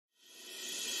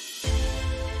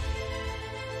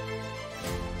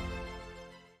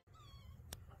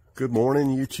Good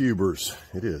morning, YouTubers.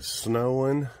 It is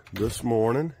snowing this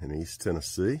morning in East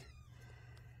Tennessee.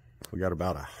 We got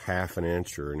about a half an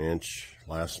inch or an inch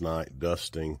last night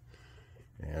dusting,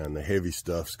 and the heavy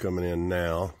stuff's coming in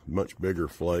now, much bigger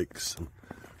flakes.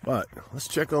 But let's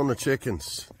check on the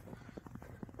chickens.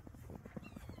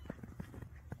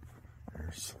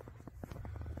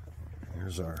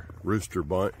 There's our rooster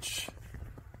bunch.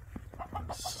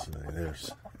 Let's see, there's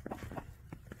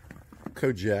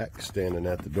Kojak standing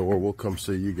at the door. We'll come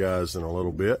see you guys in a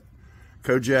little bit.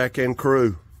 Kojak and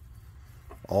crew,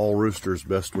 all roosters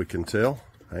best we can tell.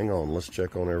 Hang on, let's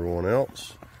check on everyone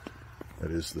else.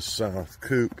 That is the south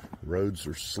coop. Roads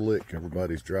are slick.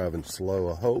 Everybody's driving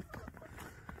slow, I hope.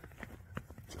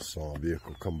 Just saw a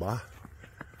vehicle come by.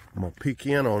 I'm gonna peek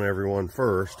in on everyone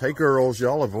first. Hey girls,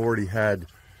 y'all have already had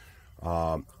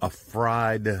a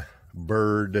fried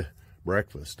bird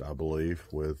breakfast, I believe,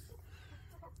 with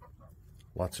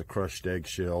lots of crushed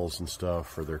eggshells and stuff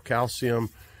for their calcium.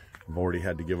 I've already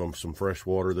had to give them some fresh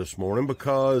water this morning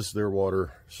because their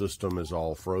water system is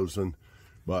all frozen.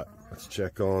 But let's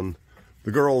check on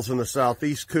the girls in the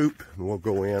southeast coop, and we'll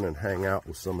go in and hang out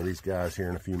with some of these guys here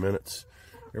in a few minutes.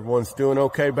 Everyone's doing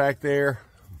okay back there?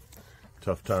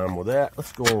 Tough time with that.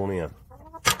 Let's go on in.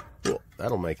 Well,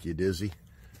 that'll make you dizzy.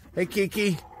 Hey,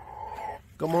 Kiki.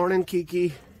 Good morning,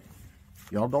 Kiki.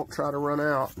 Y'all don't try to run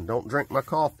out and don't drink my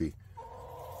coffee.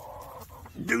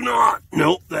 Do not.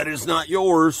 Nope, that is not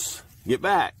yours. Get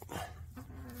back.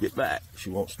 Get back. She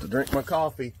wants to drink my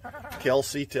coffee.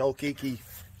 Kelsey, tell Kiki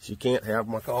she can't have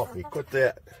my coffee. Quit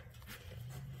that.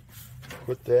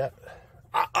 Quit that.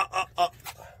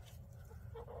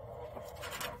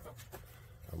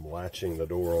 I'm latching the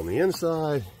door on the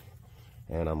inside,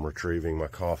 and I'm retrieving my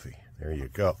coffee. There you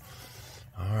go.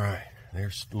 All right,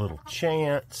 there's little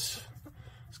Chance.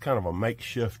 It's kind of a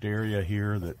makeshift area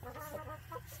here that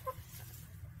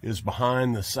is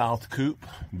behind the south coop,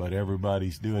 but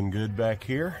everybody's doing good back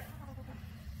here.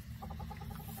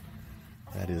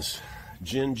 That is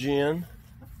Jin Jin,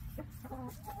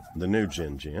 the new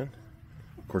Jin Jin.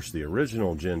 Of course, the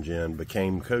original Jin Jin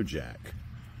became Kojak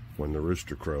when the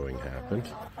rooster crowing happened.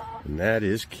 And that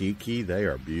is Kiki. They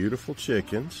are beautiful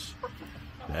chickens.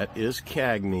 That is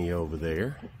Cagney over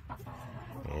there.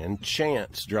 And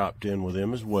Chance dropped in with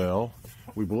him as well.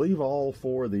 We believe all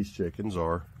four of these chickens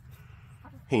are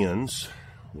hens.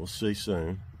 We'll see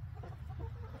soon.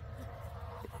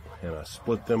 And I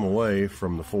split them away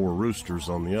from the four roosters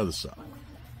on the other side.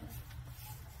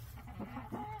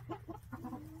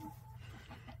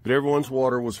 But everyone's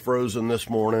water was frozen this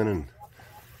morning, and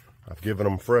I've given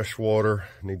them fresh water.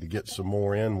 Need to get some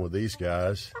more in with these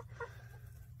guys.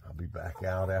 I'll be back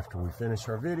out after we finish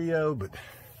our video, but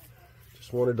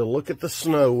just wanted to look at the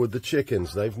snow with the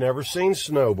chickens. They've never seen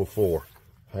snow before.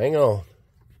 Hang on.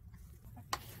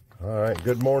 All right,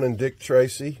 good morning, Dick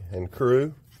Tracy and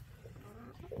crew.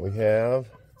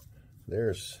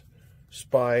 There's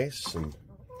Spice and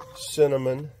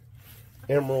Cinnamon,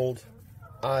 Emerald,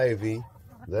 Ivy.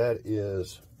 That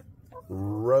is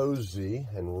Rosie,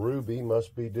 and Ruby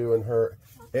must be doing her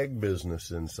egg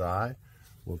business inside.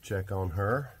 We'll check on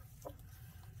her.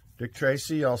 Dick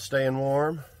Tracy, y'all staying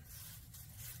warm?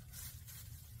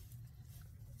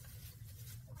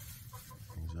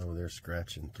 He's over there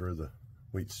scratching through the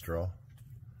wheat straw.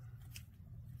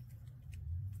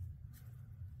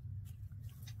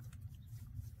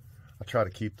 I try to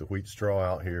keep the wheat straw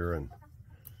out here and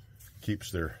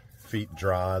keeps their feet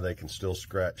dry. They can still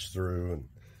scratch through,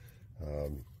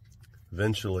 and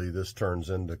eventually this turns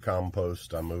into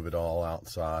compost. I move it all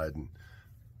outside and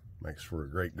makes for a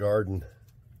great garden.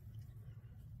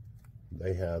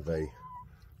 They have a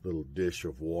little dish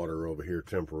of water over here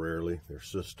temporarily. Their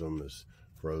system is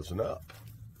frozen up.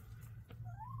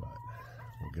 But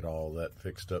we'll get all that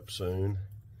fixed up soon.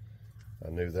 I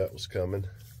knew that was coming.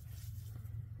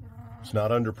 It's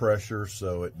not under pressure,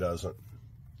 so it doesn't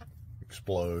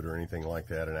explode or anything like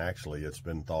that. And actually, it's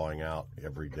been thawing out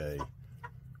every day.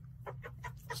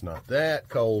 It's not that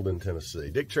cold in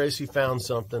Tennessee. Dick Tracy found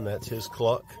something. That's his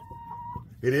cluck.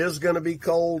 It is going to be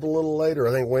cold a little later.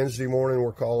 I think Wednesday morning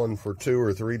we're calling for 2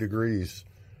 or 3 degrees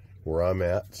where I'm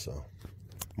at. So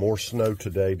more snow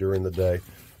today during the day.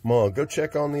 Mom, go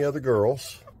check on the other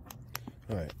girls.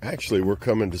 All right. Actually, we're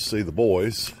coming to see the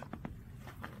boys.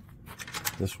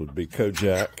 This would be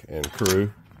Kojak and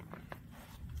crew.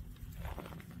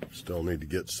 Still need to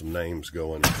get some names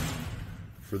going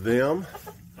for them.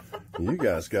 You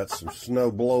guys got some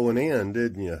snow blowing in,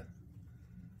 didn't you?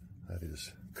 That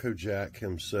is Kojak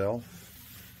himself.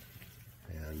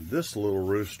 And this little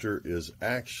rooster is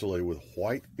actually with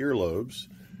white earlobes,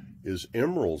 is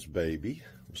Emerald's baby.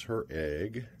 It was her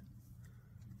egg.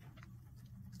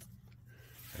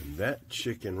 And that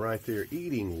chicken right there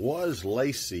eating was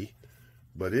Lacey,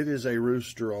 but it is a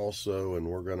rooster also, and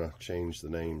we're going to change the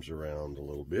names around a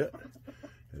little bit.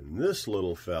 And this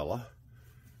little fella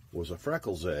was a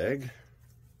Freckles egg,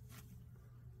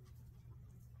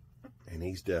 and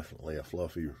he's definitely a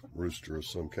fluffy rooster of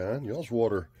some kind. Y'all's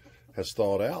water has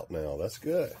thawed out now. That's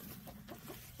good.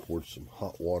 Poured some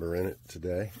hot water in it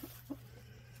today.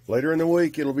 Later in the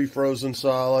week, it'll be frozen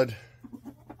solid.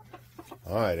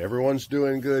 All right, everyone's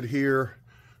doing good here.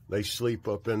 They sleep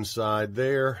up inside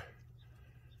there.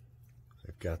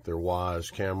 They've got their Wise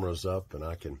cameras up, and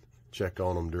I can check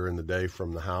on them during the day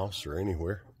from the house or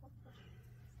anywhere.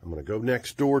 I'm going to go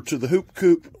next door to the hoop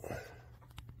coop.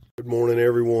 Good morning,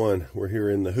 everyone. We're here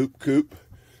in the hoop coop.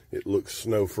 It looks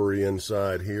snow-free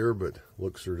inside here, but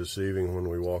looks are deceiving when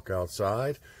we walk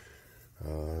outside.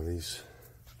 These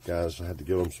guys, I had to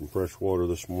give them some fresh water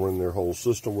this morning. Their whole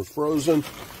system was frozen.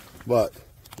 But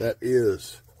that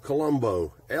is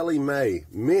Columbo, Ellie Mae,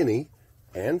 Minnie,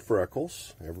 and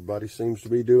Freckles. Everybody seems to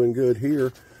be doing good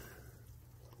here.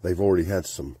 They've already had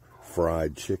some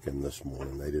fried chicken this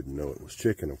morning. They didn't know it was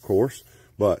chicken, of course.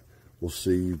 But we'll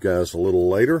see you guys a little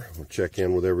later. We'll check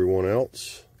in with everyone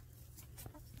else.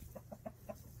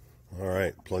 All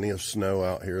right, plenty of snow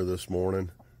out here this morning.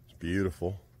 It's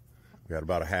beautiful. We had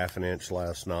about a ½ inch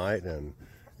last night, and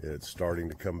it's starting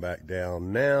to come back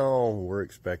down now. We're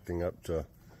expecting up to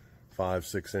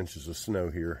 5-6 inches of snow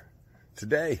here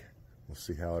today. We'll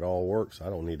see how it all works. I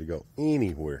don't need to go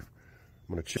anywhere.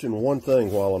 I'm going to check in one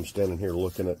thing while I'm standing here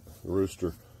looking at the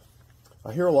rooster.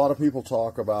 I hear a lot of people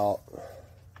talk about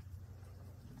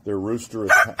their rooster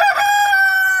is...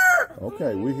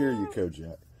 Okay, we hear you,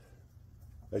 Kojak.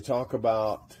 They talk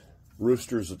about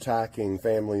roosters attacking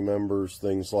family members,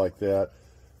 things like that.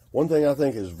 One thing I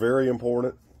think is very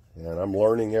important, and I'm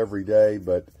learning every day,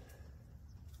 but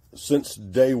since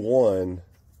day one,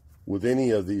 with any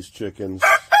of these chickens,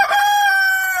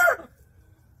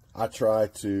 I try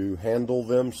to handle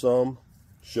them some,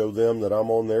 show them that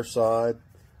I'm on their side.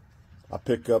 I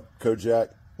pick up Kojak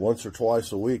once or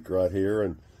twice a week right here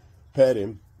and pet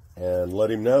him and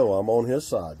let him know I'm on his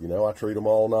side. You know, I treat them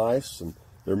all nice, and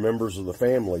they're members of the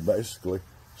family, basically.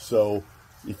 So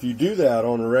if you do that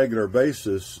on a regular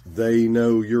basis, they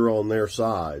know you're on their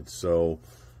side. So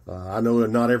I know that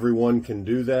not everyone can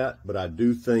do that, but I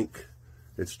do think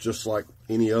it's just like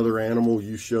any other animal.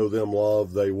 You show them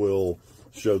love, they will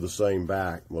show the same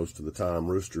back most of the time.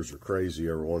 Roosters are crazy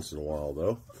every once in a while,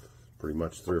 though. Pretty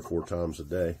much 3 or 4 times a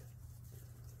day.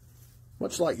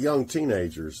 Much like young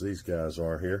teenagers, these guys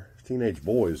are here. Teenage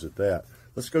boys at that.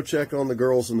 Let's go check on the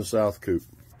girls in the south coop.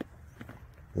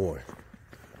 Boy,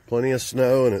 plenty of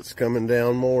snow, and it's coming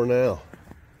down more now.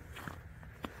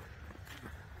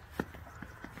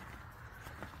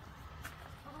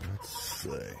 Let's see.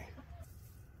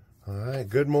 All right,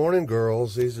 good morning,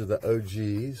 girls. These are the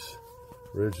OGs,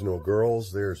 original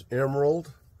girls. There's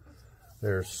Emerald,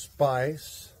 there's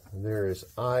Spice, there is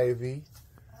Ivy,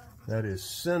 that is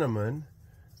Cinnamon,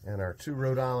 and our 2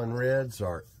 Rhode Island Reds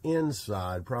are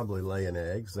inside, probably laying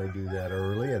eggs. They do that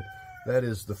early, and that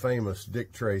is the famous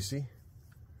Dick Tracy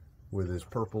with his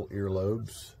purple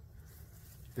earlobes.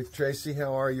 Dick Tracy,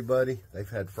 how are you, buddy? They've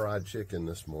had fried chicken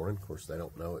this morning. Of course, they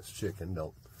don't know it's chicken.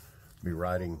 Don't be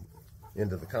writing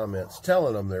into the comments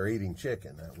telling them they're eating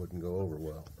chicken. That wouldn't go over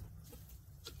well.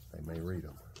 They may read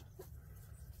them.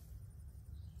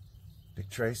 Dick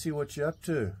Tracy, what you up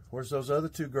to? Where's those other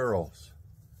 2 girls?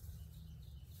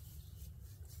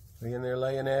 They in there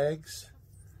laying eggs?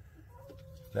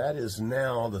 That is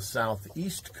now the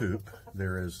southeast coop.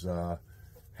 There is a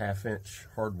 ½ inch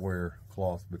hardware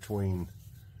cloth between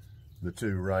the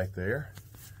 2 right there.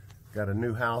 Got a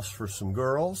new house for some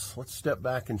girls. Let's step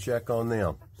back and check on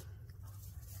them.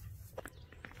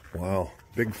 Wow,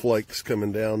 big flakes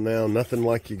coming down now. Nothing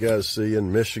like you guys see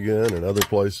in Michigan and other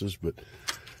places, but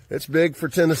it's big for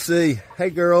Tennessee.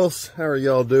 Hey girls, how are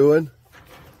y'all doing?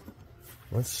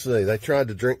 Let's see, they tried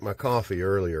to drink my coffee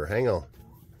earlier. Hang on.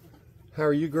 How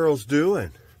are you girls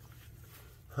doing?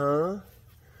 Huh?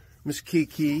 Miss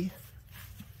Kiki,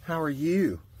 how are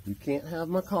you? You can't have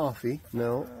my coffee.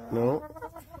 No, no.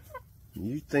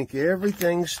 You think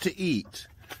everything's to eat.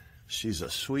 She's a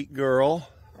sweet girl.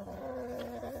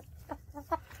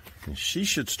 And she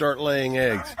should start laying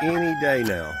eggs any day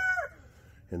now.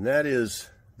 And that is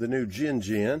the new Jin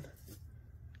Jin.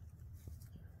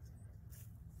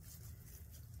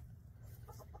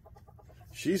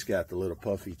 She's got the little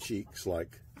puffy cheeks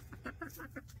like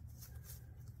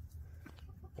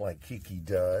Kiki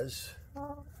does.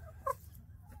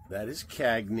 That is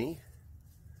Cagney.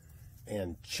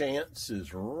 And Chance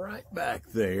is right back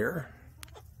there.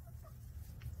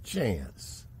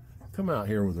 Chance, Come out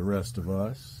here with the rest of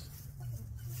us.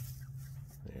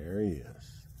 There he is.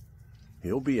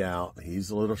 He'll be out. He's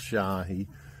a little shy. He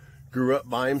grew up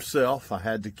by himself. I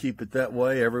had to keep it that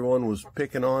way. Everyone was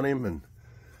picking on him, and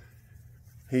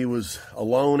he was a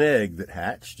lone egg that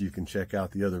hatched. You can check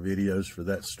out the other videos for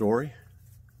that story.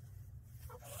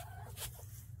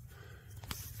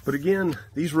 But again,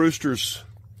 these roosters,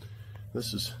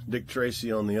 this is Dick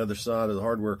Tracy on the other side of the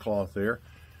hardware cloth there.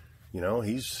 You know,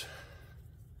 he's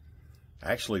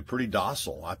actually pretty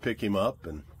docile. I pick him up,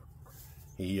 and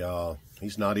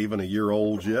he's not even a year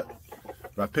old yet.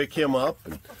 But I pick him up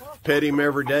and pet him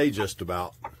every day just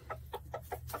about.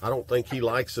 I don't think he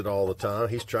likes it all the time.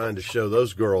 He's trying to show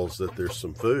those girls that there's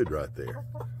some food right there.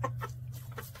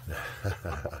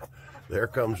 There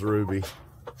comes Ruby.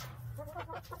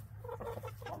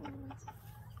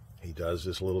 He does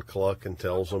this little cluck and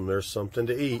tells them there's something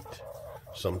to eat.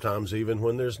 Sometimes even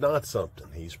when there's not something,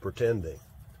 he's pretending.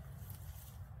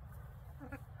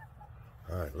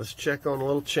 All right, let's check on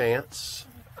little Chance.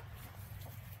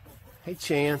 Hey,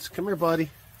 Chance, come here, buddy.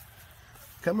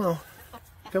 Come on.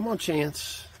 Come on,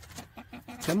 Chance.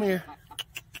 Come here.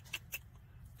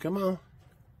 Come on.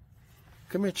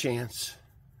 Come here, Chance.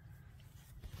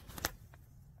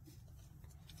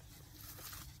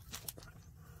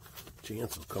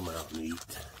 Chance will come out and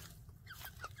eat.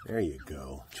 There you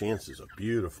go. Chance is a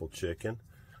beautiful chicken.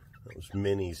 That was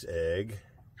Minnie's egg.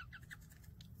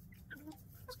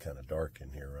 It's kind of dark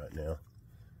in here right now.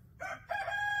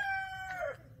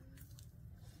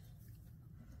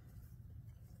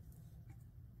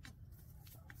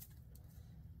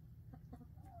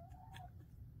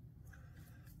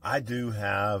 I do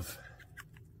have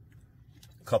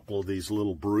a couple of these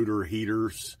little brooder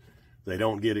heaters. They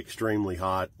don't get extremely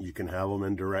hot. You can have them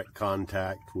in direct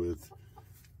contact with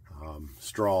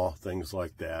straw, things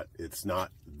like that. It's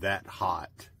not that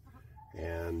hot.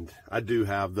 And I do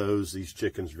have those. These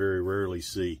chickens very rarely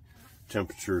see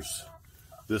temperatures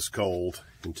this cold.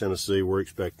 In Tennessee, we're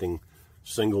expecting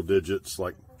single digits,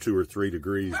 like 2 or 3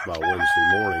 degrees by Wednesday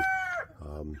morning.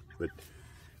 But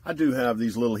I do have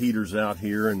these little heaters out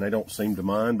here, and they don't seem to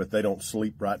mind, but they don't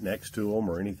sleep right next to them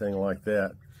or anything like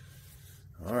that.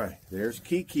 All right, there's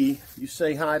Kiki. You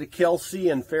say hi to Kelsey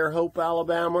in Fairhope,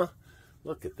 Alabama.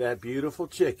 Look at that beautiful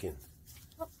chicken.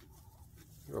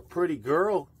 You're a pretty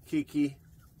girl, Kiki.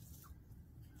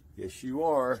 Yes, you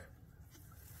are.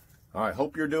 All right,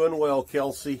 hope you're doing well,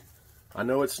 Kelsey. I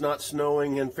know it's not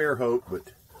snowing in Fairhope,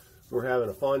 but we're having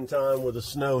a fun time with the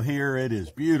snow here. It is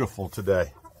beautiful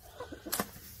today.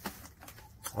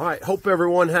 All right, hope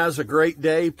everyone has a great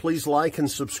day. Please like and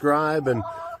subscribe and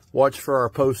watch for our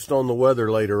post on the weather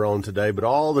later on today. But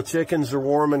all the chickens are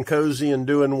warm and cozy and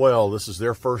doing well. This is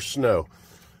their first snow.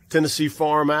 Tennessee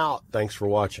Farm out. Thanks for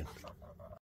watching.